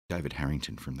David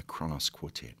Harrington from the Kronos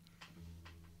Quartet.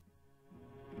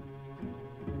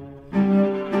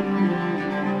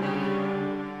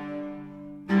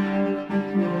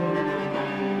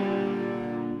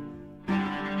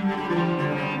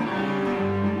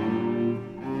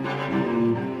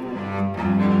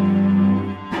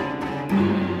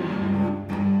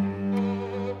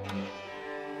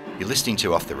 You're listening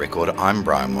to Off the Record. I'm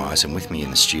Brian Wise, and with me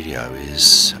in the studio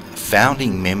is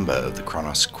founding member of the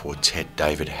Kronos Quartet,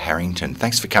 David Harrington.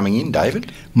 Thanks for coming in,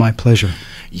 David. My pleasure.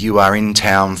 You are in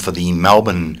town for the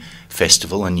Melbourne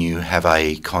Festival, and you have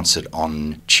a concert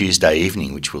on Tuesday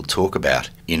evening, which we'll talk about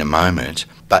in a moment.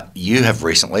 But you have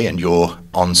recently, and your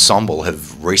ensemble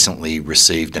have recently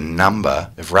received a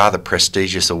number of rather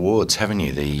prestigious awards, haven't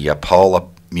you? The Polar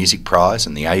Music Prize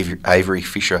and the Avery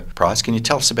Fisher Prize. Can you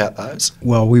tell us about those?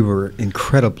 Well, we were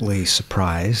incredibly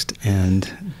surprised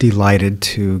and delighted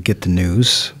to get the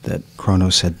news that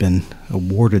Kronos had been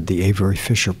awarded the Avery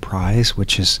Fisher Prize,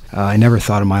 which is, I never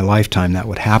thought in my lifetime that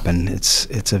would happen.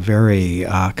 It's a very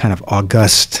kind of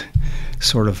august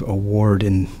sort of award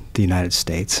in the United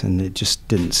States, and it just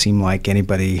didn't seem like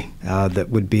anybody that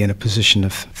would be in a position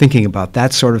of thinking about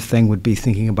that sort of thing would be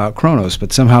thinking about Kronos,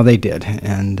 but somehow they did,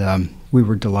 and we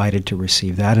were delighted to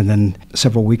receive that. And then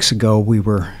several weeks ago we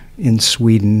were in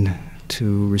Sweden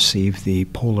to receive the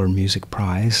Polar Music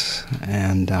Prize,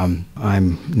 and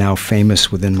I'm now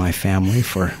famous within my family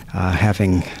for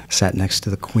having sat next to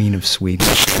the Queen of Sweden.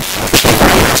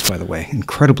 By the way,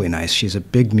 incredibly nice. She's a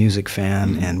big music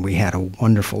fan, and we had a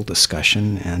wonderful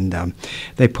discussion, and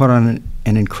they put on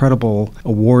an incredible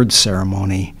award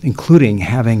ceremony, including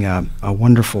having a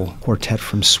wonderful quartet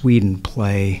from Sweden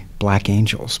play Black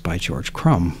Angels by George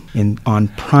Crumb on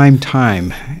prime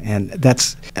time, and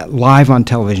that's live on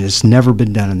television. It's never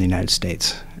been done in the United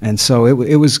States. And so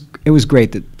it was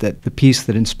great that the piece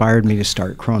that inspired me to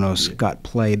start Kronos got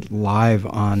played live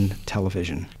on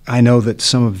television. I know that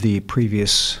some of the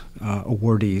previous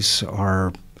awardees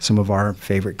are some of our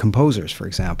favorite composers, for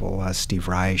example, Steve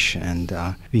Reich and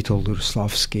Witold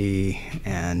Lutosławski,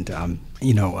 and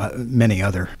many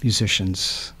other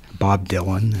musicians, Bob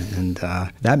Dylan, and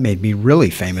that made me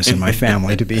really famous in my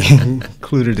family to be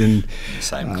included in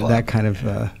that kind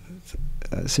of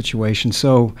situation.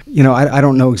 So, I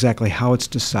don't know exactly how it's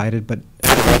decided, but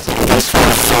it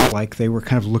felt like they were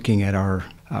kind of looking at our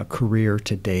career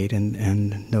to date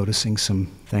and noticing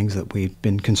some things that we've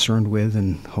been concerned with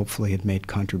and hopefully had made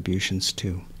contributions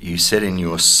to. You said in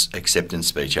your acceptance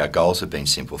speech, our goals have been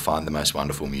simple: find the most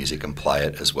wonderful music and play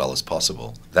it as well as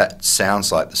possible. That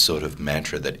sounds like the sort of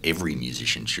mantra that every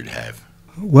musician should have.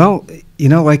 Well,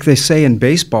 like they say in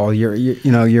baseball,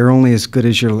 you're only as good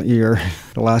as the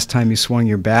last time you swung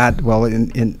your bat. Well,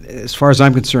 as far as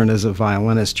I'm concerned, as a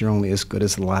violinist, you're only as good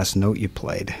as the last note you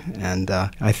played. And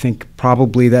I think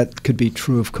probably that could be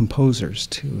true of composers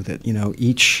too. That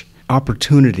each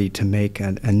opportunity to make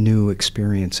a new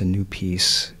experience, a new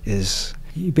piece, is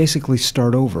you basically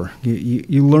start over.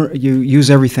 You learn, you use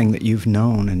everything that you've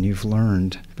known and you've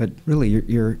learned, but really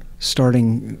you're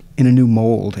starting in a new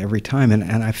mold every time,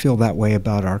 and I feel that way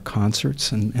about our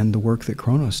concerts and the work that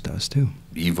Kronos does too.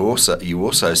 You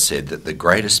also said that the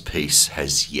greatest piece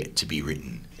has yet to be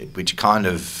written, which kind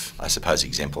of, I suppose,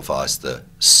 exemplifies the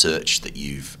search that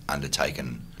you've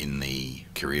undertaken in the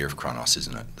career of Kronos,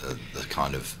 isn't it? The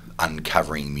kind of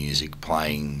uncovering music,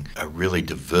 playing a really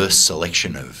diverse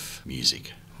selection of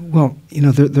music. Well,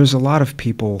 there's a lot of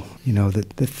people,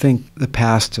 that think the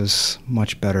past is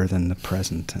much better than the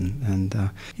present, and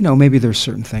maybe there's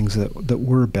certain things that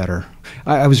were better.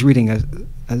 I was reading a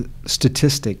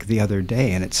statistic the other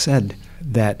day, and it said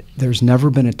that there's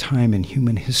never been a time in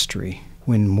human history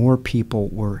when more people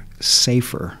were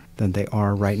safer than they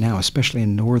are right now, especially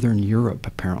in Northern Europe,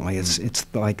 apparently. It's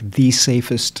like the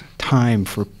safest time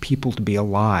for people to be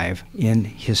alive in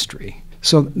history.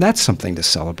 So that's something to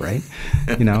celebrate,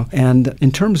 And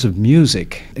in terms of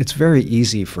music, it's very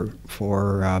easy for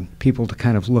people to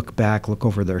kind of look back, look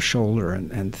over their shoulder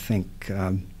and think,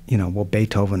 well,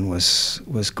 Beethoven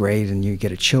was great, and you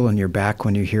get a chill in your back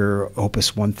when you hear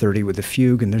Opus 130 with the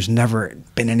fugue, and there's never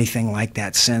been anything like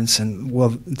that since, and,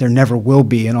 well, there never will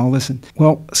be, and all this. And,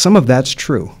 well, some of that's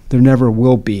true. There never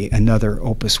will be another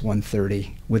Opus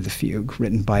 130 with the fugue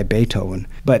written by Beethoven.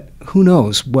 But who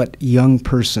knows what young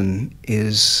person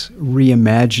is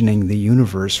reimagining the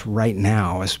universe right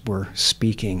now as we're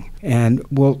speaking, and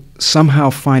will somehow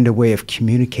find a way of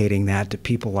communicating that to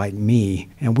people like me,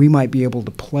 and we might be able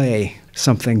to play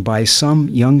something by some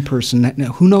young person.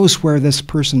 Now, who knows where this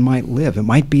person might live? It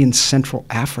might be in Central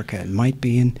Africa. It might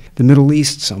be in the Middle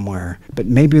East somewhere. But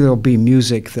maybe there'll be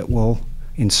music that will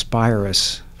inspire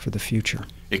us for the future.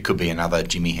 It could be another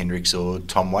Jimi Hendrix or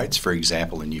Tom Waits, for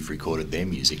example, and you've recorded their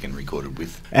music and recorded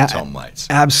with Tom Waits.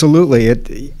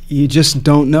 Absolutely. You just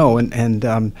don't know. And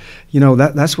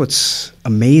that's what's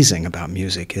amazing about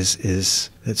music is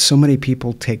that so many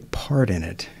people take part in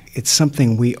it. It's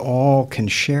something we all can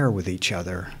share with each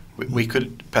other. We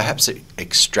could perhaps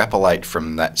extrapolate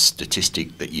from that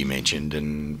statistic that you mentioned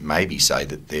and maybe say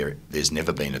that there's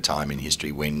never been a time in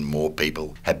history when more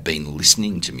people have been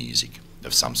listening to music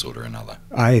of some sort or another.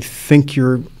 I think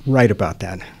you're right about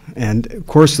that. And of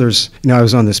course I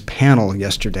was on this panel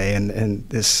yesterday and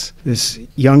this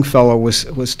young fellow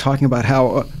was talking about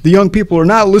how the young people are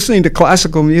not listening to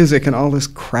classical music and all this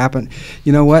crap. And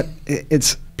you know what?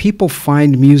 It's people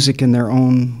find music in their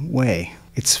own way.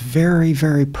 It's very,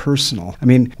 very personal. I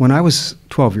mean, when I was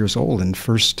 12 years old and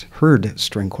first heard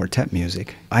string quartet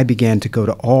music, I began to go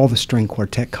to all the string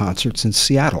quartet concerts in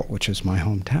Seattle, which is my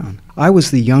hometown. I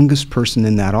was the youngest person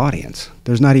in that audience.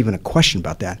 There's not even a question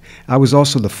about that. I was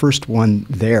also the first one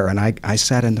there, and I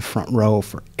sat in the front row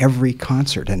for every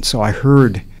concert. And so I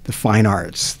heard the fine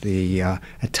arts, the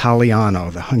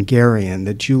Italiano, the Hungarian,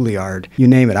 the Juilliard, you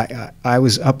name it. I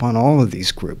was up on all of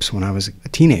these groups when I was a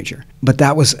teenager. But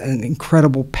that was an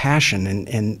incredible passion,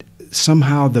 and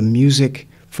somehow the music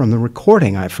from the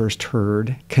recording I first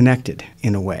heard connected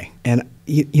in a way. And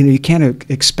you can't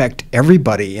expect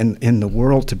everybody in the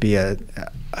world to be a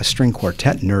string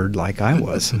quartet nerd like I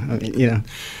was. I mean,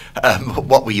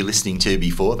 what were you listening to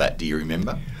before that? Do you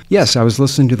remember? Yes, I was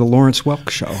listening to the Lawrence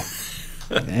Welk Show.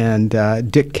 And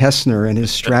Dick Kessner and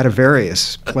his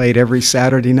Stradivarius played every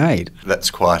Saturday night. That's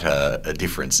quite a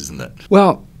difference, isn't it?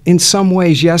 Well, in some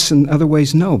ways, yes, and other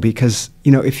ways, no, because,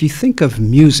 if you think of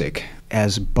music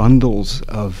as bundles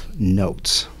of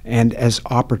notes and as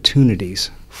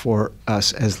opportunities for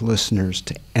us as listeners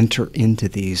to enter into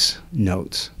these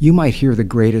notes, you might hear the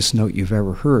greatest note you've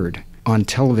ever heard on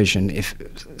television if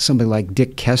somebody like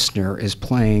Dick Kessner is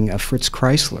playing a Fritz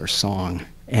Kreisler song.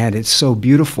 And it's so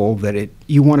beautiful that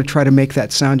you want to try to make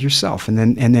that sound yourself, and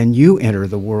then you enter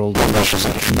the world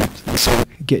of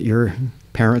get your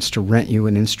parents to rent you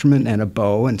an instrument and a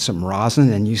bow and some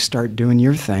rosin, and you start doing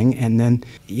your thing, and then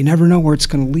you never know where it's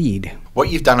going to lead. What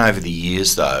you've done over the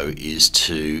years, though, is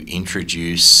to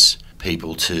introduce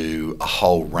people to a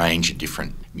whole range of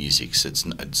different musics.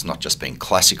 It's not just been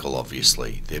classical,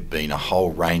 obviously. There have been a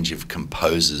whole range of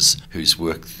composers whose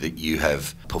work that you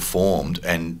have performed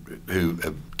and who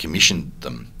have commissioned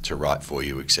them to write for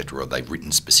you, etc., or they've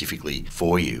written specifically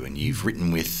for you. And you've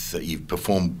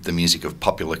performed the music of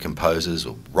popular composers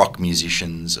or rock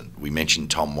musicians, and we mentioned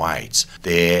Tom Waits.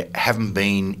 There haven't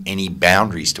been any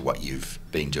boundaries to what you've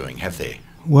been doing, have there?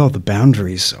 Well, the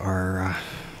boundaries are...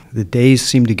 The days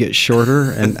seem to get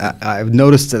shorter, and I've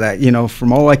noticed that,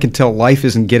 from all I can tell, life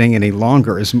isn't getting any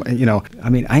longer.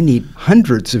 I need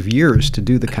hundreds of years to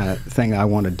do the kind of thing I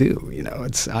want to do.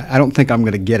 I don't think I'm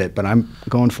going to get it, but I'm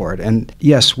going for it. And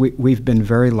yes, we've been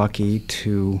very lucky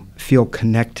to feel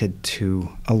connected to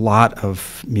a lot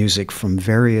of music from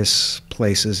various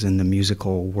places in the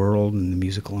musical world and the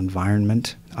musical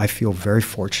environment. I feel very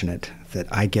fortunate that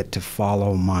I get to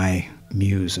follow my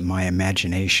muse and my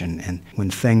imagination, and when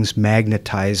things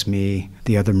magnetize me,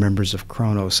 the other members of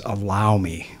Kronos allow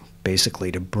me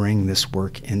basically to bring this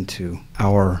work into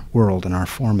our world and our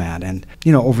format. And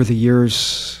over the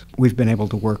years we've been able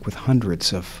to work with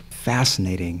hundreds of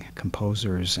fascinating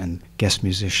composers and guest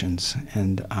musicians,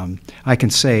 and I can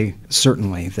say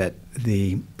certainly that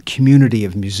the community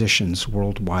of musicians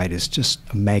worldwide is just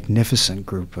a magnificent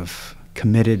group of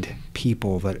committed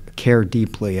people that care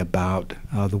deeply about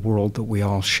the world that we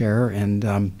all share, and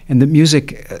the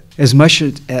music, as much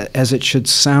as it should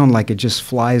sound like it just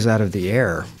flies out of the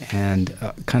air and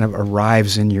kind of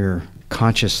arrives in your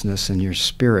consciousness and your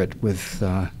spirit with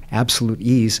absolute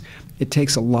ease, it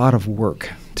takes a lot of work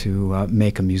to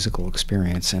make a musical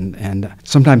experience, and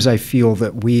sometimes I feel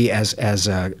that we as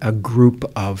a group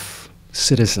of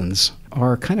citizens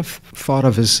are kind of thought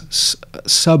of as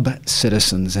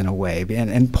sub-citizens in a way.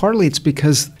 And partly it's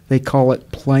because they call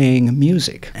it playing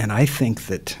music. And I think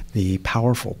that the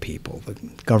powerful people, the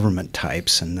government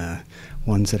types and the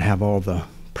ones that have all the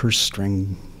purse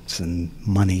strings and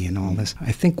money and all this,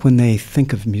 I think when they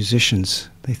think of musicians,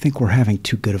 they think we're having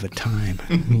too good of a time,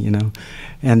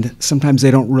 And sometimes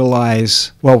they don't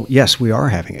realize, well, yes, we are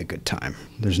having a good time.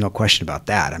 There's no question about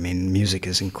that. I mean, music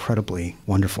is incredibly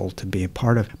wonderful to be a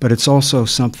part of, but it's also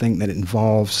something that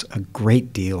involves a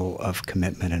great deal of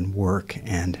commitment and work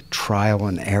and trial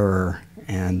and error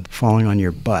and falling on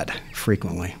your butt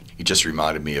frequently. You just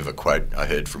reminded me of a quote I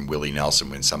heard from Willie Nelson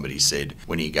when somebody said,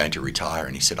 when are you going to retire?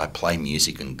 And he said, I play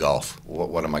music and golf.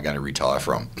 What am I going to retire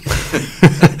from?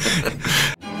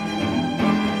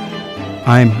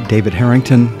 I'm David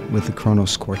Harrington with the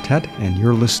Kronos Quartet, and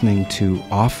you're listening to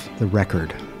Off the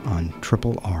Record on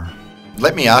Triple R.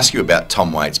 Let me ask you about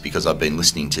Tom Waits, because I've been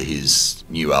listening to his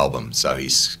new album, so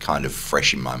he's kind of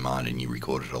fresh in my mind, and you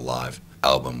recorded a live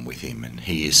album with him, and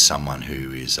he is someone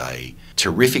who is a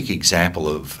terrific example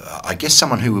of, I guess,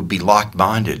 someone who would be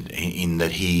like-minded in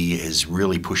that he is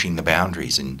really pushing the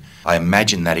boundaries, and I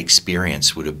imagine that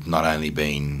experience would have not only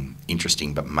been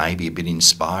interesting but maybe a bit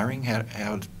inspiring.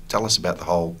 Tell us about the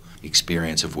whole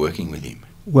experience of working with him.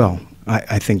 Well,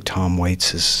 I think Tom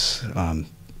Waits is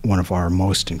one of our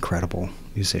most incredible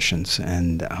musicians,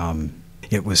 and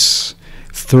it was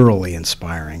thoroughly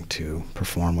inspiring to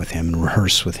perform with him and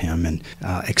rehearse with him and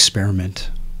experiment.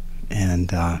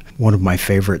 And one of my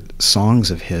favorite songs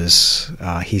of his,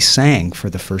 he sang for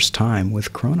the first time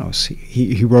with Kronos.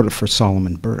 He wrote it for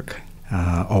Solomon Burke,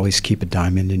 Always Keep a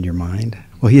Diamond in Your Mind.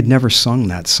 Well, he had never sung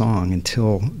that song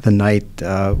until the night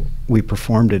we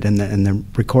performed it and the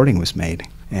recording was made.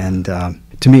 And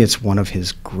to me, it's one of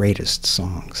his greatest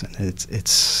songs, and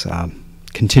it's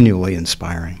continually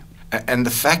inspiring. And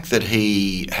the fact that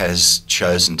he has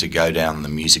chosen to go down the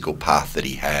musical path that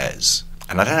he has,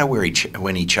 and I don't know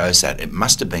when he chose that. It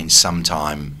must have been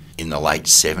sometime in the late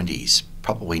 70s,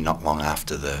 probably not long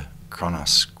after the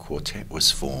Kronos Quartet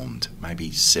was formed,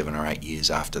 maybe 7 or 8 years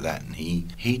after that. And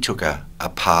he took a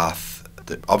path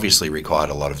that obviously required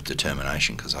a lot of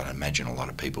determination, because I'd imagine a lot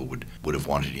of people would have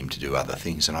wanted him to do other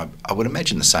things. And I would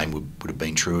imagine the same would have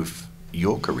been true of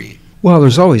your career. Well,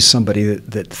 there's always somebody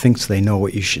that thinks they know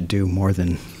what you should do more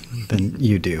than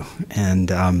you do.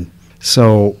 And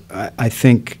so I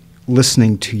think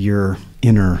listening to your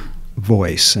inner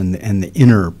voice and the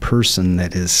inner person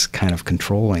that is kind of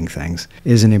controlling things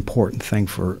is an important thing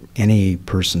for any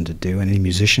person to do, any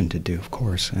musician to do, of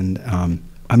course. And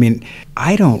I mean,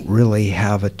 I don't really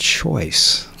have a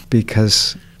choice,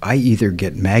 because I either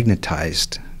get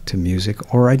magnetized to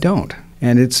music or I don't.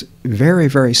 And it's very,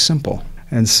 very simple.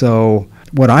 And so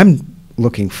what I'm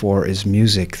looking for is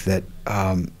music that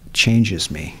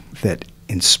changes me, that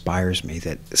inspires me,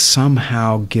 that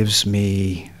somehow gives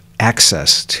me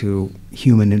access to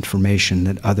human information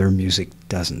that other music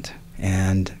doesn't.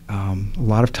 And a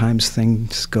lot of times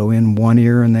things go in one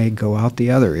ear and they go out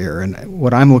the other ear. And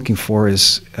what I'm looking for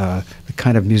is the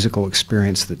kind of musical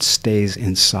experience that stays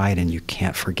inside and you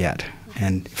can't forget.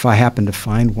 And if I happen to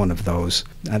find one of those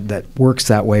that works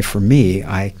that way for me,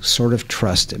 I sort of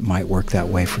trust it might work that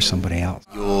way for somebody else.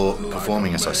 You're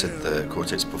performing, as I said, the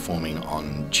quartet's performing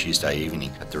on Tuesday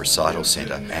evening at the Recital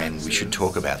Centre, and we should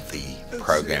talk about the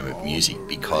program of music,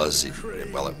 because it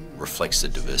reflects the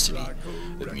diversity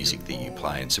of music that you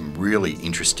play, and some really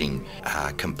interesting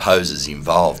composers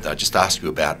involved. I just asked you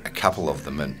about a couple of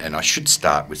them, and I should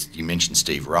start with, you mentioned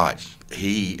Steve Wright.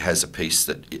 He has a piece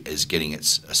that is getting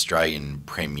its Australian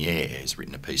premiere. He's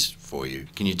written a piece for you.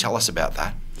 Can you tell us about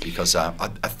that? Because I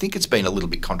think it's been a little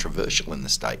bit controversial in the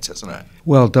States, hasn't it?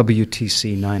 Well,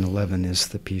 WTC 9/11 is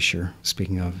the piece you're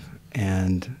speaking of,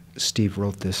 and Steve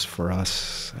wrote this for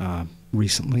us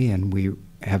recently, and we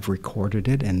have recorded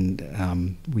it,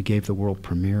 and we gave the world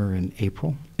premiere in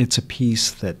April. It's a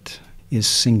piece that is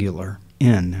singular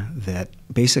in that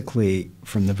basically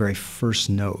from the very first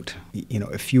note,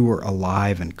 if you were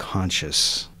alive and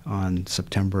conscious on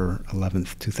September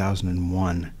 11th,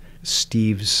 2001,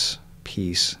 Steve's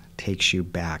piece takes you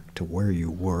back to where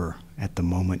you were at the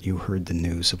moment you heard the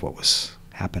news of what was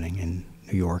happening in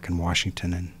New York and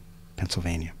Washington and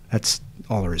Pennsylvania. That's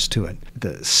all there is to it.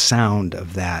 The sound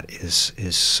of that is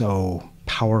so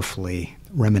powerfully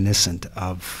reminiscent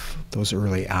of those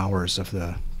early hours of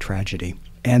the tragedy.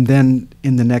 And then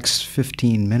in the next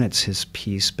 15 minutes, his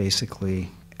piece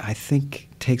basically, I think,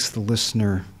 takes the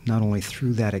listener not only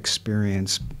through that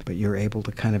experience, but you're able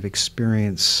to kind of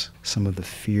experience some of the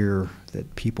fear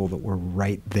that people that were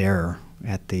right there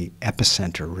at the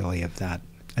epicenter, really, of that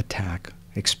attack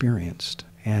experienced.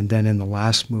 And then in the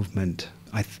last movement,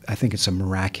 I think it's a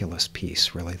miraculous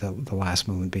piece, really, the last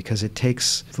movement, because it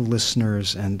takes the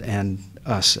listeners and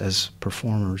us as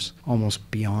performers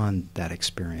almost beyond that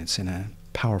experience in a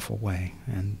powerful way.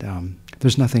 And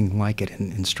there's nothing like it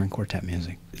in string quartet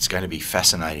music. It's going to be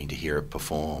fascinating to hear it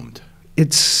performed.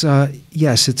 It's,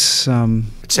 yes, it's...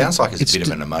 it sounds like it's a bit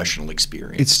of an emotional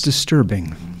experience. It's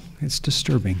disturbing. It's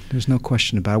disturbing. There's no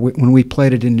question about it. When we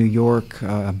played it in New York,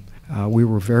 we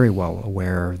were very well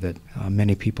aware that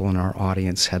many people in our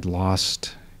audience had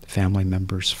lost family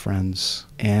members, friends,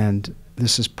 and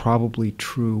this is probably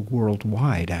true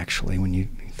worldwide, actually, when you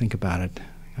think about it.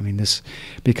 I mean,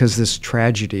 because this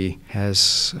tragedy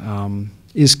is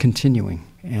continuing,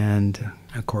 and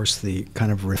Of course, the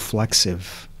kind of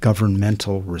reflexive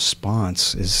governmental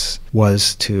response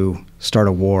was to start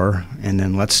a war, and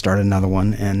then let's start another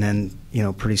one, and then,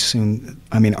 pretty soon,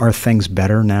 are things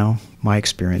better now? My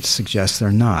experience suggests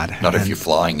they're not. Not if you're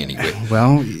flying anywhere.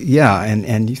 Well, yeah,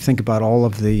 and you think about all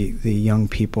of the young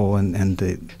people and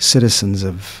the citizens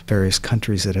of various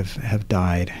countries that have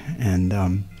died, and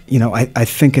I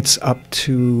think it's up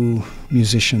to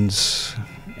musicians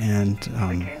and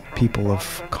people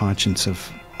of conscience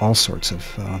of all sorts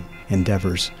of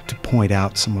endeavors to point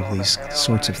out some of these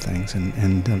sorts of things,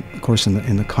 and of course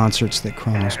in the concerts that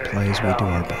Kronos plays, we do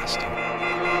our best.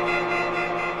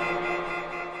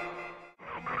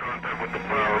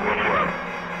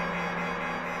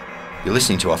 You're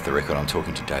listening to Off the Record. I'm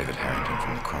talking to David Harrington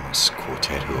from the Kronos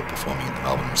Quartet, who are performing at the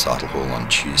Melbourne Recital Hall on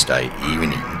Tuesday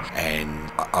evening.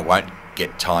 And I won't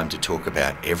get time to talk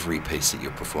about every piece that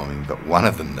you're performing, but one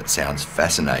of them that sounds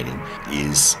fascinating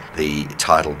is the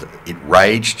titled "It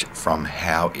Raged from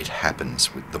How It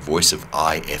Happens" with the voice of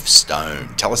I.F.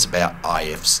 Stone. Tell us about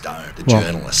I.F. Stone, the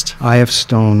journalist. I.F.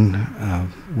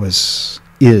 Stone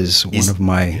is one of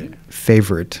my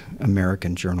favorite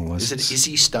American journalists. Is it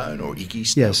Izzy Stone or Iggy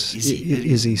Stone? Yes,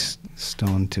 Izzy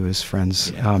Stone to his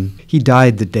friends. Yeah. He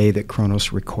died the day that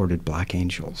Kronos recorded Black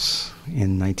Angels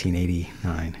in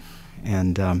 1989.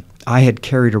 And I had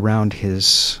carried around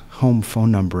his home phone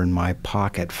number in my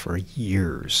pocket for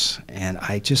years, and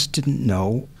I just didn't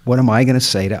know, what am I going to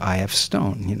say to I.F.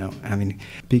 Stone,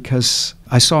 because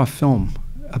I saw a film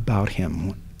about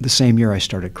him the same year I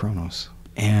started Kronos.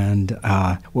 And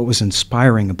what was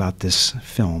inspiring about this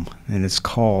film, and it's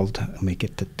called, let me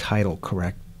get the title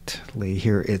correctly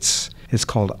here, it's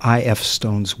called I.F.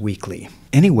 Stone's Weekly.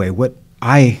 Anyway, what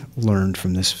I learned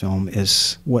from this film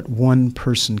is what one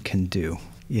person can do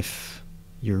if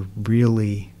you're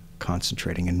really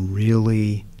concentrating and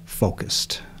really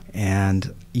focused.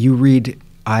 And you read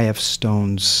I.F.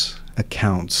 Stone's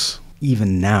accounts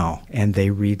even now, and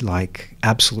they read like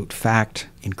absolute fact,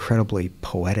 incredibly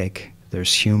poetic.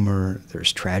 There's humor,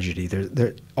 there's tragedy,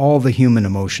 all the human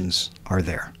emotions are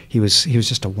there. He was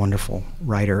just a wonderful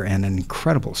writer and an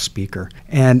incredible speaker.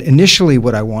 And initially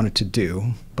what I wanted to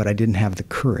do, but I didn't have the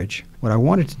courage, what I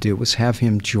wanted to do was have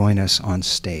him join us on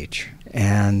stage.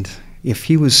 And if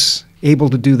he was able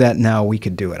to do that now, we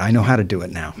could do it. I know how to do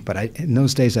it now, but in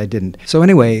those days I didn't. So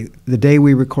anyway, the day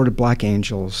we recorded Black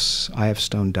Angels, I.F.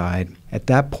 Stone died. At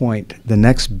that point, the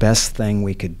next best thing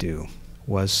we could do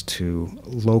was to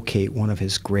locate one of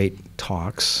his great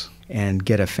talks and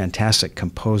get a fantastic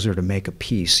composer to make a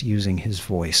piece using his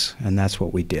voice, and that's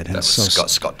what we did. That was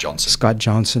Scott Johnson. Scott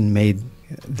Johnson made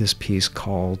this piece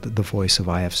called The Voice of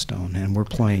I.F. Stone, and we're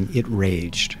playing It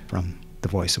Raged from The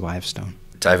Voice of I.F. Stone.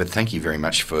 David, thank you very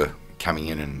much for coming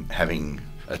in and having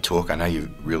a talk. I know you're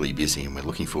really busy and we're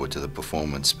looking forward to the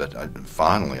performance, but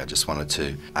finally I just wanted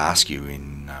to ask you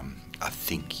I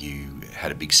think you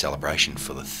had a big celebration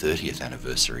for the 30th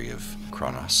anniversary of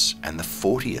Kronos, and the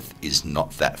 40th is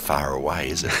not that far away,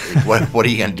 is it? What are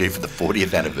you going to do for the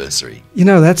 40th anniversary?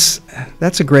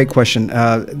 That's a great question.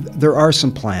 There are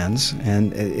some plans,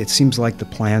 and it seems like the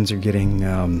plans are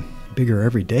getting bigger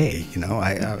every day.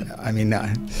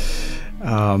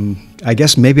 I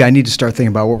guess maybe I need to start thinking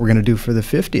about what we're going to do for the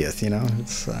 50th.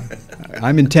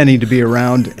 I'm intending to be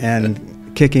around and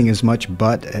kicking as much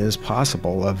butt as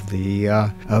possible of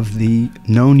the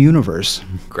known universe.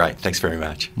 Great. Thanks very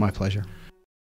much. My pleasure.